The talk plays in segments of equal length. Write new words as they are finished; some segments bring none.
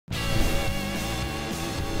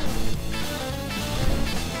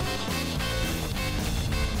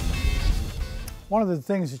One of the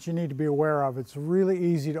things that you need to be aware of, it's really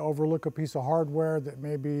easy to overlook a piece of hardware that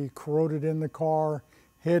may be corroded in the car,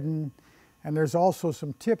 hidden, and there's also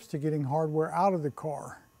some tips to getting hardware out of the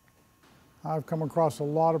car. I've come across a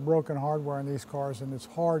lot of broken hardware in these cars, and it's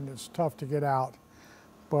hard and it's tough to get out.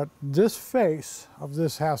 But this face of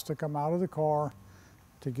this has to come out of the car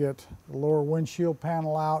to get the lower windshield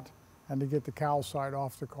panel out and to get the cowl side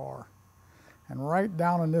off the car. And right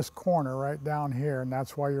down in this corner, right down here, and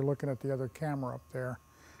that's why you're looking at the other camera up there,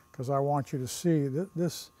 because I want you to see that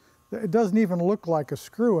this, it doesn't even look like a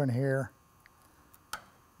screw in here,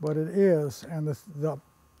 but it is. And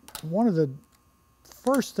one of the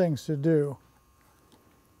first things to do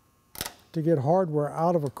to get hardware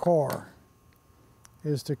out of a car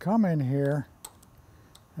is to come in here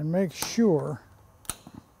and make sure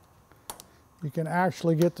you can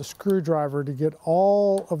actually get the screwdriver to get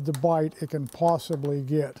all of the bite it can possibly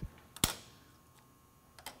get.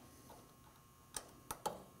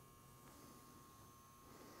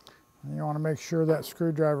 And you want to make sure that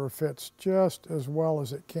screwdriver fits just as well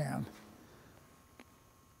as it can.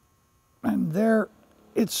 And there,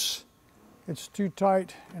 it's too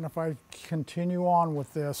tight, and if I continue on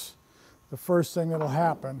with this, the first thing that'll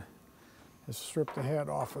happen is strip the head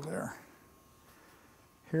off of there.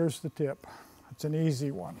 Here's the tip. It's an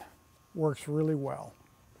easy one. Works really well.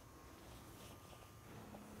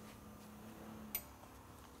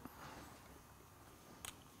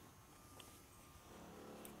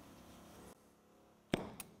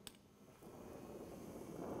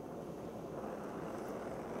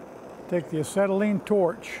 Take the acetylene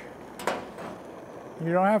torch.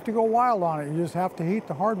 You don't have to go wild on it. You just have to heat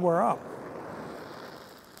the hardware up.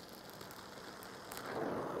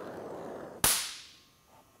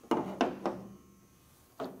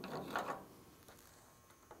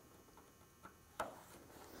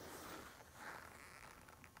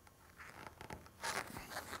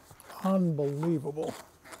 Unbelievable.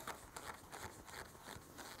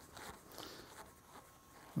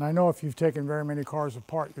 And I know if you've taken very many cars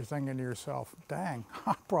apart, you're thinking to yourself, dang,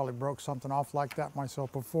 I probably broke something off like that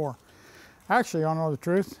myself before. Actually, I know the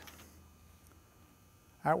truth.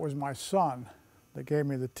 That was my son that gave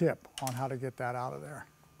me the tip on how to get that out of there.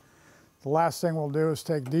 The last thing we'll do is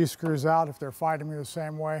take these screws out if they're fighting me the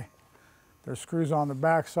same way. There's screws on the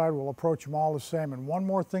back side. We'll approach them all the same. And one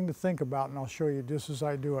more thing to think about, and I'll show you just as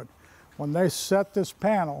I do it. When they set this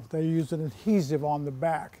panel, they use an adhesive on the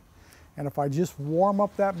back. And if I just warm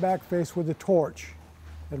up that back face with a torch,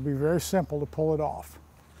 it'll be very simple to pull it off.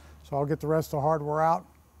 So I'll get the rest of the hardware out.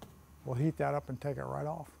 We'll heat that up and take it right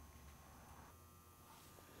off.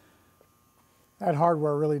 That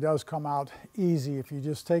hardware really does come out easy if you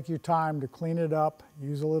just take your time to clean it up,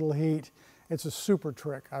 use a little heat. It's a super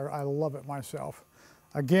trick. I love it myself.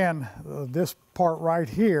 Again, this part right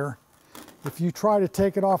here, if you try to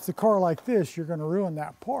take it off the car like this, you're going to ruin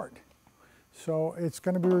that part. So it's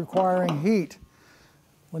going to be requiring heat.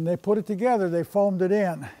 When they put it together, they foamed it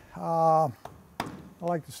in. I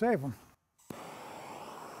like to save them.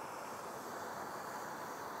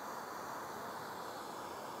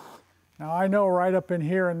 Now I know right up in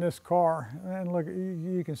here in this car, and look,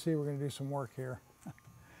 you can see we're going to do some work here.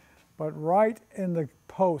 But right in the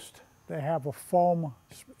post, they have a foam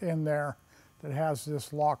in there that has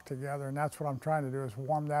this lock together, and that's what I'm trying to do, is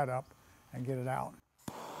warm that up and get it out.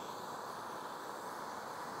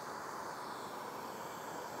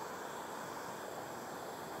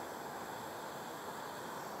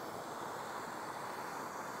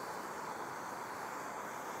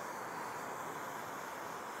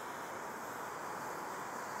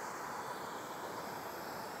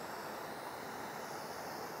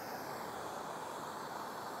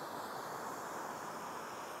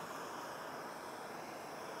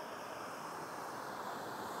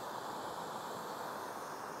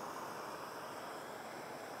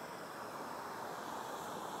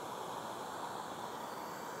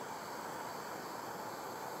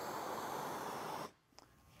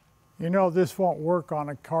 You know this won't work on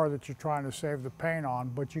a car that you're trying to save the paint on,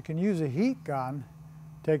 but you can use a heat gun,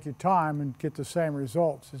 take your time and get the same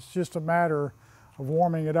results. It's just a matter of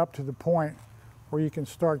warming it up to the point where you can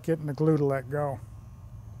start getting the glue to let go.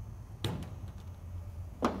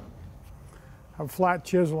 I have a flat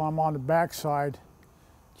chisel, I'm on the back side,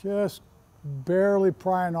 just barely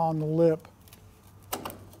prying on the lip.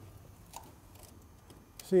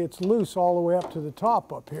 See, it's loose all the way up to the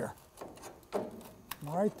top up here.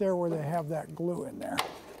 Right there where they have that glue in there.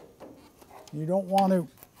 You don't want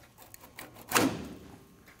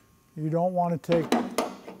to take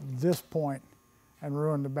this point and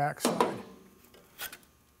ruin the backside.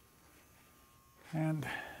 And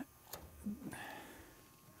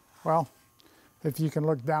well, if you can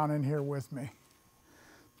look down in here with me.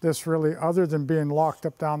 This really, other than being locked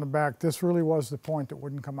up down the back, this really was the point that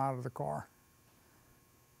wouldn't come out of the car.